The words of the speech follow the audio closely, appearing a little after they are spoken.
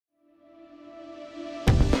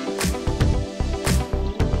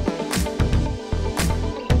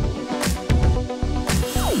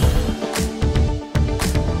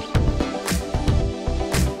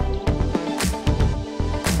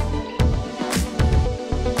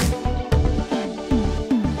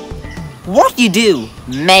What you do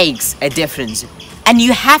makes a difference, and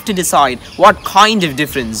you have to decide what kind of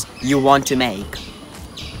difference you want to make.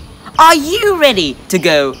 Are you ready to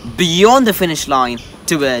go beyond the finish line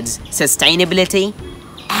towards sustainability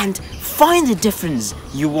and find the difference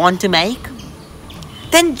you want to make?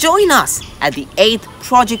 Then join us at the 8th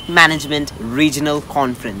Project Management Regional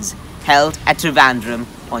Conference held at Trivandrum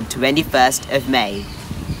on 21st of May.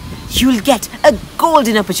 You'll get a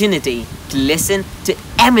golden opportunity to listen to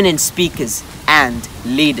eminent speakers and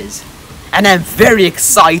leaders. And I'm very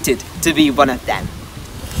excited to be one of them.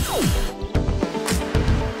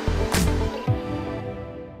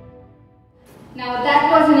 Now that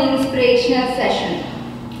was an inspirational session.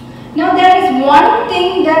 Now there is one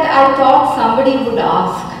thing that I thought somebody would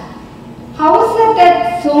ask. How is it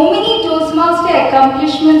that so many Toastmaster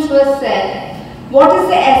accomplishments were said? What is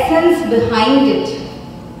the essence behind it?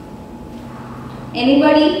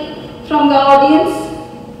 Anybody from the audience?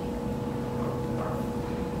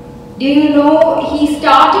 Do you know he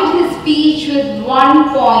started his speech with one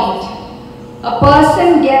point? A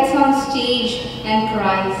person gets on stage and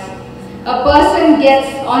cries. A person gets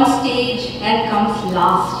on stage and comes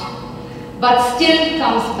last, but still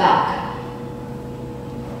comes back.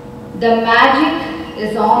 The magic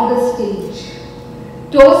is on the stage.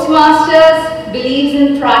 Toastmasters believes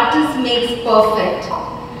in practice makes perfect.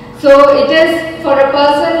 So it is for a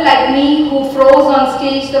person like me who froze on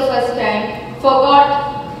stage the first time, forgot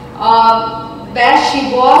where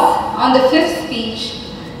she was on the 5th speech.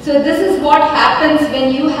 So this is what happens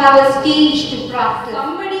when you have a stage to practice.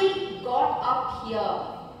 Somebody got up here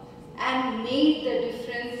and made the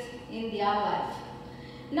difference in their life.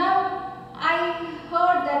 Now, I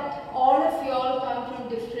heard that all of you all come from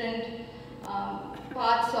different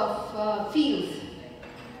parts of fields.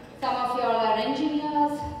 Some of you all are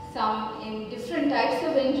engineers, some in different types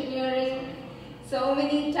of engineering, so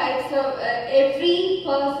many types of, every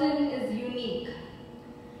person is unique.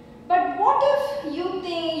 But what if you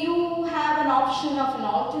think you have an option of an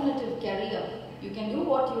alternative career? You can do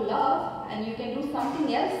what you love and you can do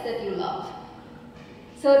something else that you love.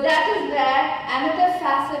 So that is where another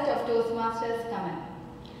facet of Toastmasters come in.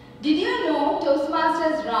 Did you know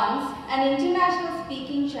Toastmasters runs an international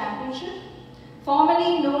speaking championship,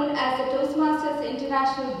 formerly known as the Toastmasters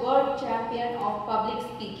International World Champion of Public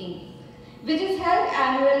Speaking, which is held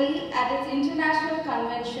annually at its international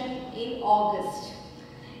convention in August.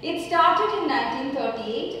 It started in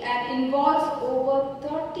 1938 and involves over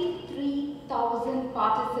 33,000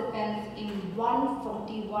 participants in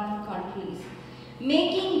 141 countries,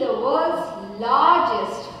 making the world's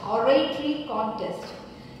largest oratory contest.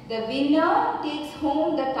 The winner takes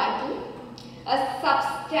home the title, a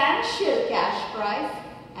substantial cash prize,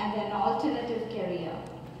 and an alternative career.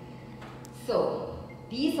 So,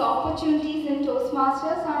 these opportunities in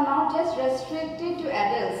Toastmasters are not just restricted to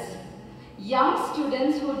adults. Young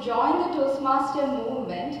students who join the Toastmaster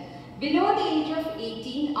movement below the age of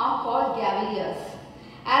 18 are called Gavaliers.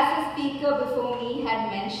 As the speaker before me had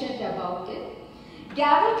mentioned about it,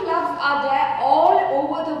 Gavel clubs are there all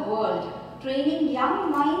over the world, training young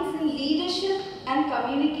minds in leadership and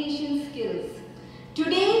communication skills.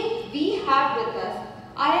 Today we have with us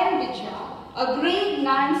Kiran, a grade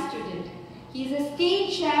 9 student. He is a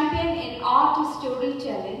state champion in art of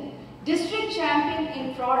storytelling, district champion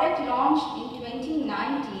in product launch in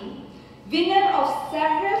 2019, winner of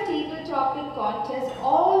several table topic contests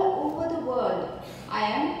all over the world.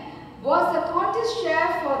 Kiran was the contest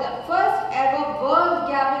chair for the first ever World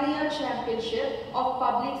Gavalier Championship of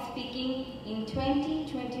Public Speaking in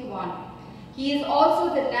 2021. He is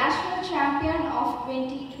also the national champion of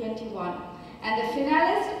 2021 and the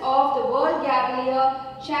finalist of the World Gavalier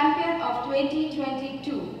Champion of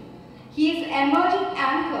 2022. He is emerging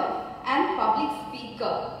anchor and public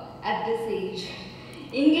speaker at this age.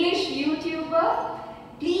 English YouTuber,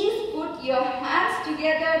 please put your hands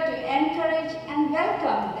together to encourage and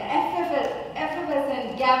welcome the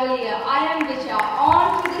effervescent Gavalier Kiran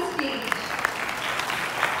onto the stage.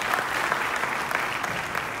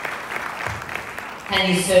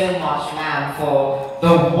 Thank you so much, ma'am, for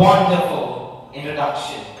the wonderful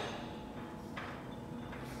introduction.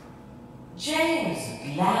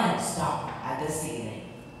 James glanced up at the ceiling,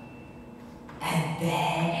 and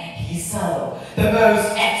there he saw the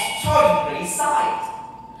most extraordinary sight.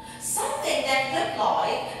 Something that looked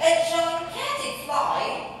like a gigantic fly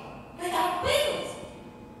without wings.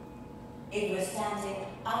 It was standing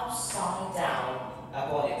upside down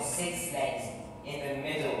upon its 6 legs in the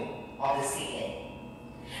middle of the ceiling.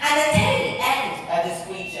 And the tail end of this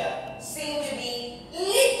creature seemed to be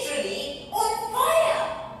literally on fire.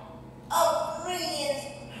 A brilliant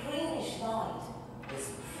greenish light, as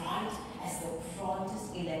bright as the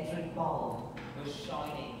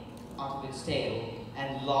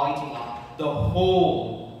the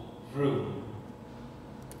whole room.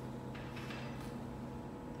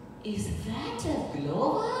 "Is that a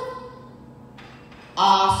glowworm?"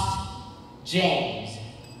 asked James.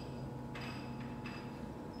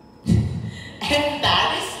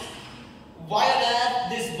 Embarrassed? Why on earth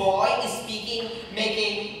this boy is speaking,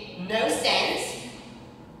 making no sense?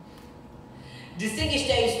 Distinguished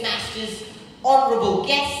Toastmasters, honourable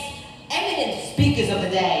guests, eminent speakers of the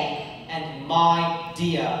day, and my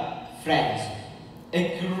dear friends, a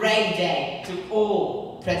great day to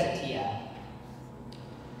all present here.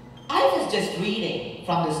 I was just reading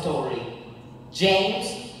from the story, James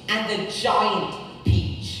and the Giant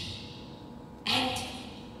Peach. And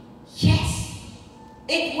yes,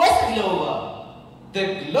 it was a glowworm. The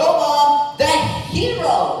glowworm, the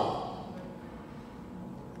hero.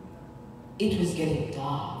 It was getting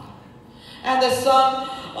dark, and the sun,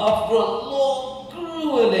 after a long,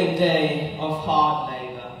 grueling day of hard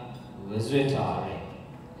labor, was retiring.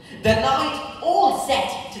 The night, all set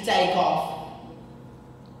to take off,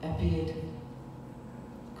 appeared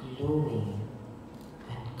gloomy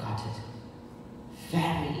and gutted,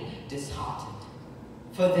 very disheartened,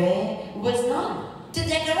 for there was none to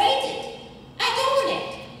decorate it, adorn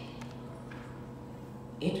it.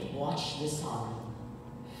 It watched the sun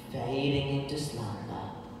fading into slumber.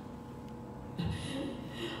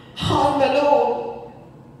 "I'm alone.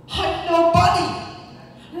 I'm nobody.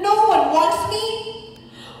 No one wants me.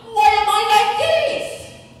 Why am I like this?"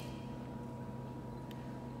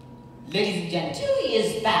 Ladies and gentlemen, 2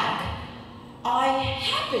 years back, I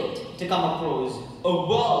happened to come across a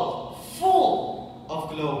world full of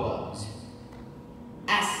glowworms.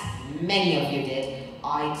 As many of you did,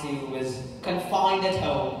 I too was confined at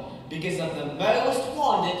home because of the most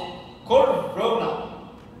wanted corona.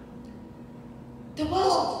 The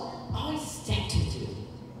world I stepped into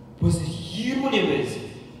was a universe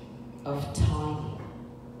of tiny,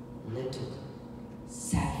 little,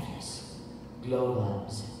 selfless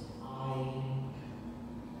glowworms. I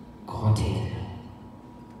got in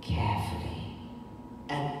carefully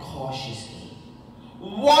and cautiously,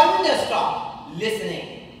 wonderstruck, listening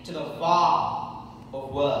to the vow of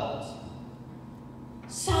words.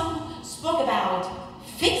 Some spoke about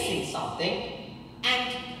fixing something and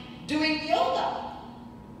doing yoga.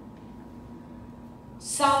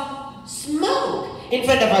 Some smoked in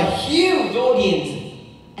front of a huge audience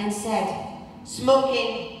and said smoking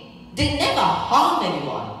did never harm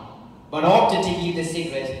anyone, but opted to keep the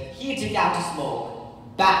cigarette he took out to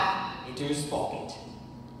smoke back into his pocket.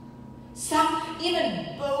 Some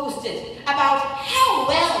even boasted about how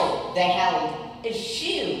well they held a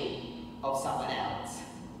shoe of someone else.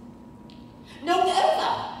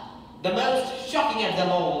 Moreover, the most shocking of them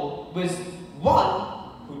all was one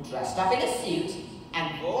who dressed up in a suit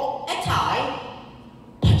and wore a tie,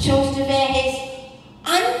 but chose to wear his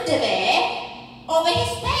underwear over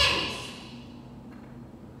his pants.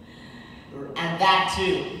 And that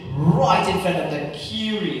too, right in front of the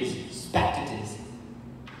curious spectators.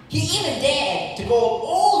 He even dared to call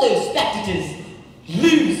all those spectators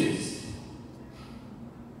losers.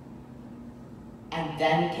 And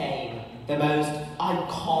then came the most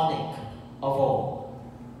iconic of all.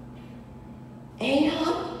 "Hey,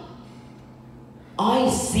 hon, I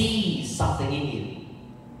see something in you,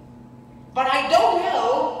 but I don't know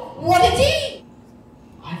what it is."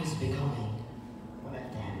 I was becoming one of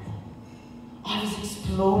them. I was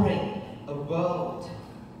exploring a world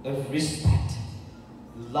of respect,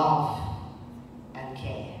 love, and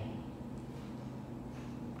care.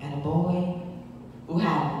 And a boy who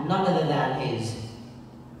had none other than his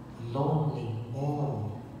lonely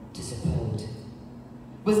mom to support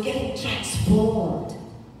was getting transformed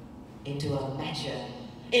into a mature,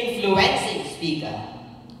 influencing speaker.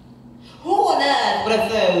 Who on earth would have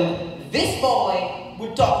thought this boy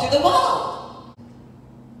would talk to the world?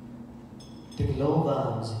 The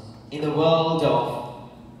glowworms in the world of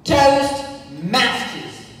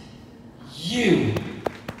Toastmasters. You,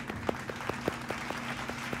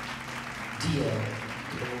 dear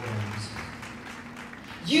glowworms,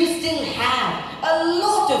 you still have a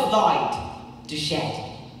lot of light to shed.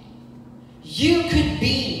 You could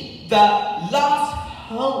be the last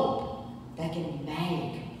hope that can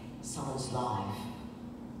make someone's life.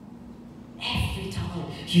 Every time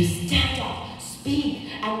you stand up, speak,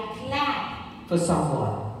 and clap for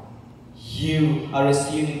someone, you are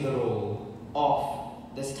assuming the role of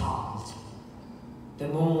the stars, the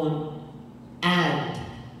moon, and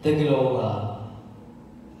the glowworm.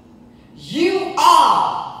 You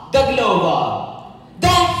are the glowworm,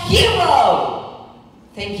 the hero!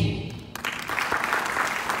 Thank you.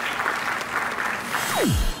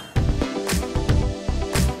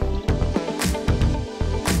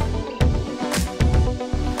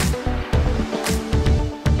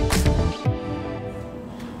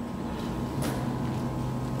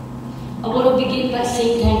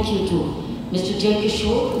 Mr. J.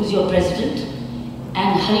 Kishore, who is your president,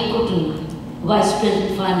 and Hari Kutun, Vice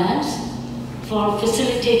President Finance, for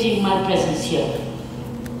facilitating my presence here.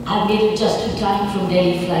 I made it just in time from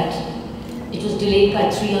Delhi flight. It was delayed by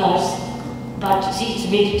 3 hours, but see,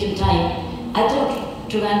 it's made it in time. I thought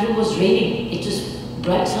Trivandrum was raining. It was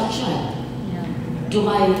bright sunshine, to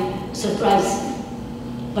my surprise.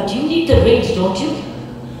 But you need the rains, don't you?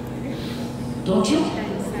 Don't you?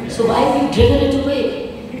 So why have you driven it away?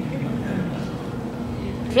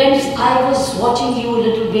 Friends, I was watching you a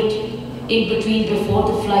little bit in between before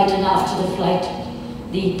the flight and after the flight,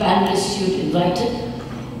 the panelists you'd invited,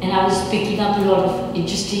 and I was picking up a lot of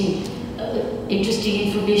interesting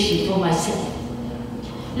information for myself.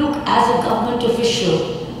 Look, as a government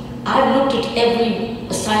official, I've looked at every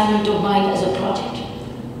assignment of mine as a project.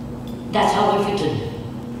 That's how I fit in.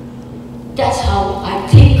 That's how I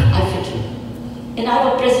think I fit in. And I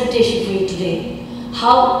have a presentation for you today,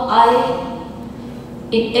 how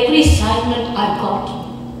in every assignment I've got,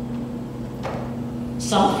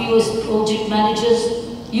 some of you as project managers,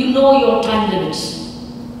 you know your time limits,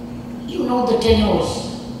 you know the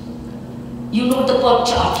tenures, you know the work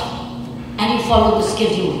chart, and you follow the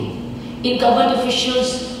schedule. In government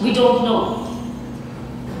officials, we don't know,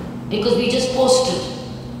 because we just post it.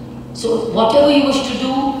 So whatever you wish to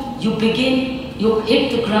do, you begin, you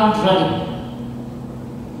hit the ground running.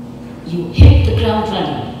 You hit the ground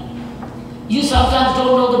running. You sometimes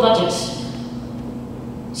don't know the budgets.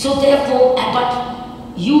 So therefore,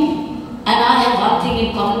 but you and I have one thing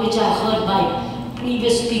in common which I heard my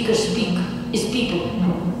previous speaker speak, is people.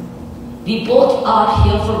 We both are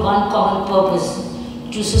here for one common purpose,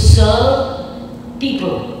 to serve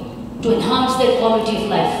people, to enhance their quality of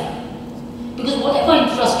life. Because whatever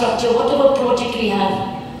infrastructure, whatever project we have,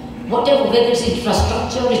 whatever, whether it's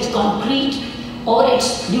infrastructure, it's concrete, or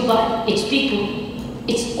it's people,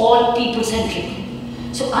 it's all people-centric.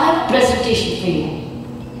 So I have a presentation for you,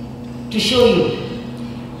 to show you.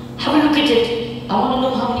 Have a look at it. I want to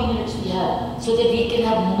know how many minutes we have, so that we can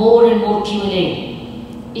have more and more Q&A.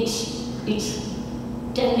 It's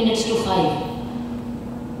 10 minutes to 5.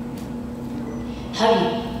 Harry?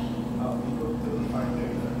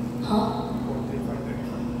 Huh?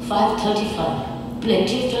 5:35.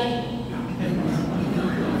 Plenty of time.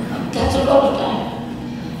 That's a lot of time.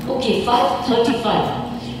 Okay, 5:35.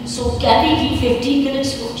 So can we give 15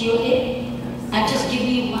 minutes for Q&A? And just give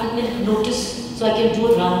me 1 minute notice so I can do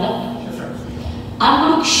a roundup.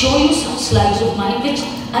 I'm going to show you some slides of mine, which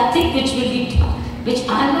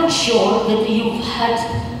I'm not sure whether you've had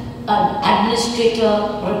an administrator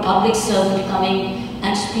or a public servant coming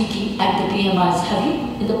and speaking at the PMIs. Have you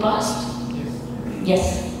in the past?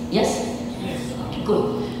 Yes. Yes? Yes. Okay, good.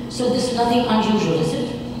 So this is nothing unusual, is it?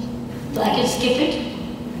 So I can skip it?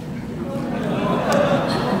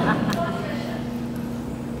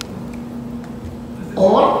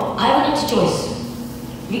 Or I have another choice.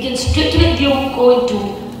 We can straight away go into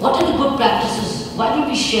what are the good practices. Why don't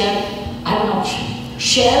we share? I have an option.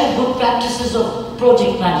 Share good practices of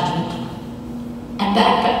project management and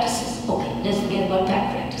bad practices. Okay, let's forget about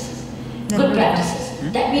bad practices. Good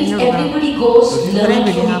practices. That means everybody goes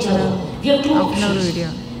learning from each other. We have two options.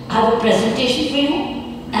 I have a presentation for you,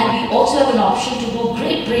 and we also have an option to do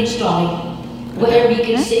great brainstorming, where we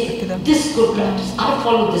can say, this good practice, I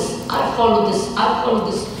follow this, I follow this, I follow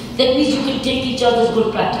this. That means you can take each other's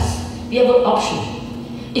good practice. We have an option.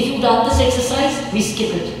 If you've done this exercise, we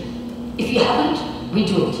skip it. If you haven't, we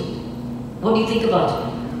do it. What do you think about it?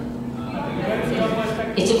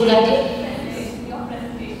 It's a good idea?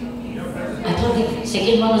 I thought the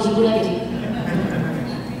second one was a good idea.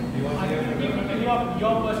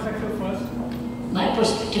 Your perspective first. My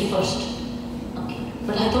perspective first. Okay.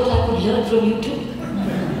 But I thought I could learn from you too.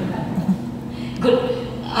 Good.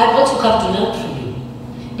 I've also come to learn from you.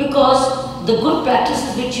 Because the good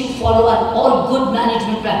practices which you follow are all good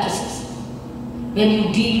management practices. When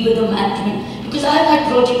you deal with the management. Because I've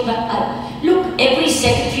had look, every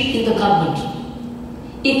secretary in the government,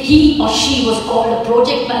 if he or she was called a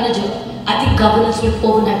project manager, I think governance will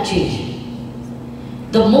overnight change.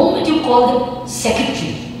 The moment you call them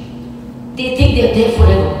secretary, they think they are there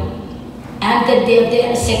forever. And that they are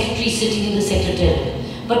there as secretary sitting in the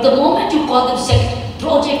secretariat. But the moment you call them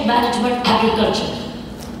project management agriculture,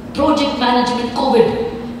 project management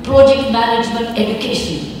COVID, project management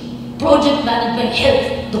education, project management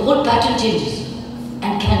health, the whole pattern changes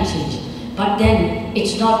and can change. But then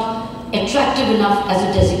it's not attractive enough as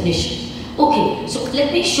a designation. Okay, so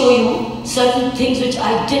let me show you certain things which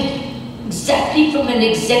I did exactly from an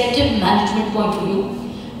executive management point of view,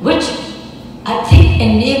 which I think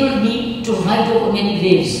enabled me to ride over many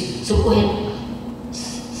waves. So go ahead,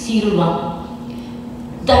 serial one.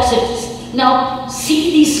 That's it. Now,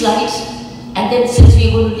 see these slides, and then since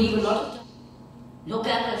we're going to leave a lot of time, no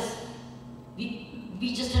cameras,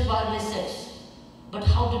 we just had wireless sets. But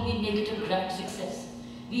how did we make it a grand success?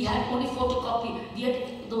 We had only photocopy. We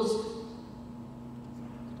had those.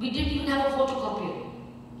 We didn't even have a photocopier.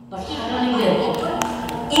 But running there.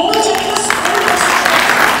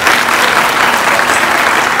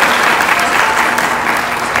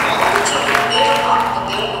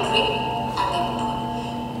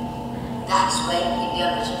 That's when India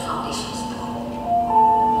Vision Foundation is born.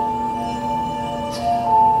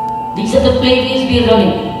 These are the playways we are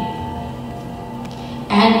running.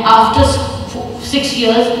 And after 6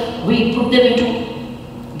 years, we put them into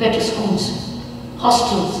better schools,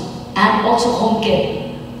 hostels, and also home care,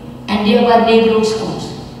 and nearby neighborhood schools.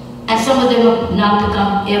 And some of them have now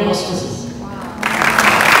become air hostesses.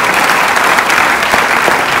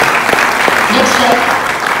 Next slide.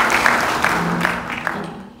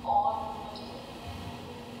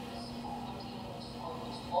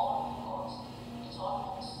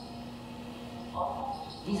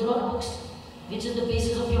 These are all books, which is the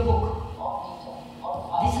basis of your book.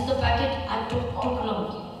 This is the packet I took along.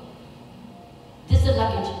 This is the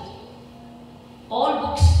luggage. All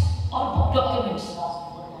books, all book documents.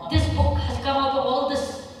 This book has come out of all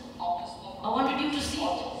this. I wanted you to see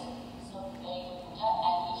it.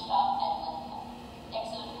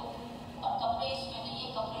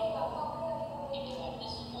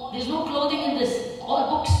 There's no clothing in this. All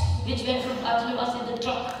books which went from Pathanivas in the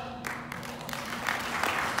truck.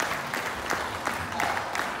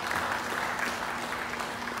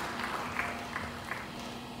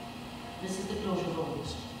 This is the closure of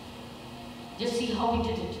books. Just see how we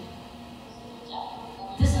did it.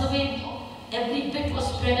 This is the way every bit was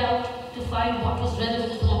spread out to find what was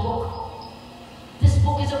relevant to the book. This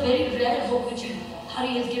book is a very rare book which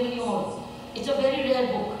Hari has given you all. It's a very rare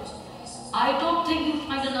book. I don't think you'll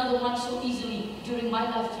find another one so easily during my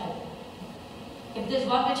lifetime. If there's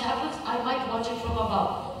one which happens, I might watch it from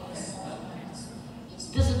above.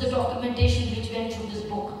 This is the documentation which went through this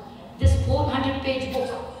book. This 400-page book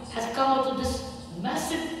has come out of this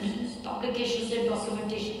massive publications and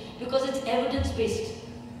documentation because it's evidence-based.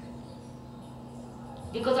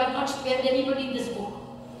 Because I've not spared anybody in this book.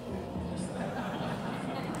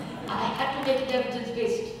 I had to make it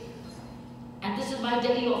evidence-based. And this is my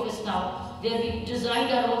Delhi office now, where we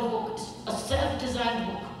designed our own book. It's a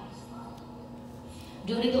self-designed book.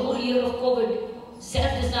 During the whole year of COVID,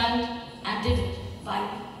 self-designed and did it by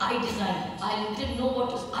eye design. I didn't know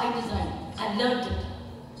what was eye design. I learned it.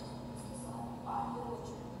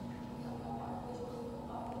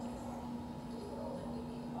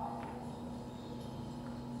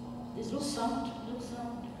 There's no sound, no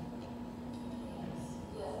sound.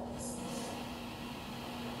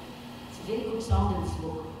 It's a very good sound in this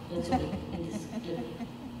book, literally, in this clip.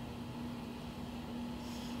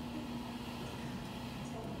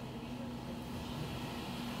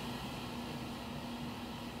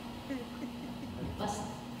 बस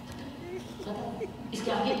खत्म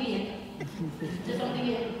इसके आगे भी है जैसा भी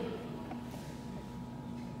है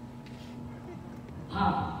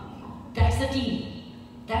हाँ that's the team.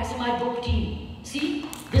 That's my book team. See,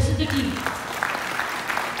 this is the team.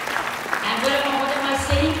 And what am I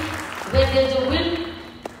saying? Where there is a will,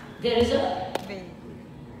 there is a way.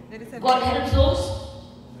 God helps those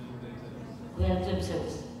who help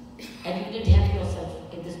themselves. And you didn't help yourself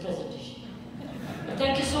in this presentation. But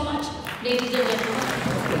thank you so much, ladies and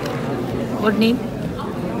gentlemen. What name?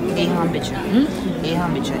 Aham Bicha.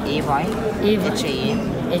 Aham Bicha. A-Y-H-A-M.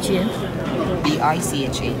 H-A-M.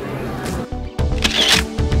 B-I-C-H-A.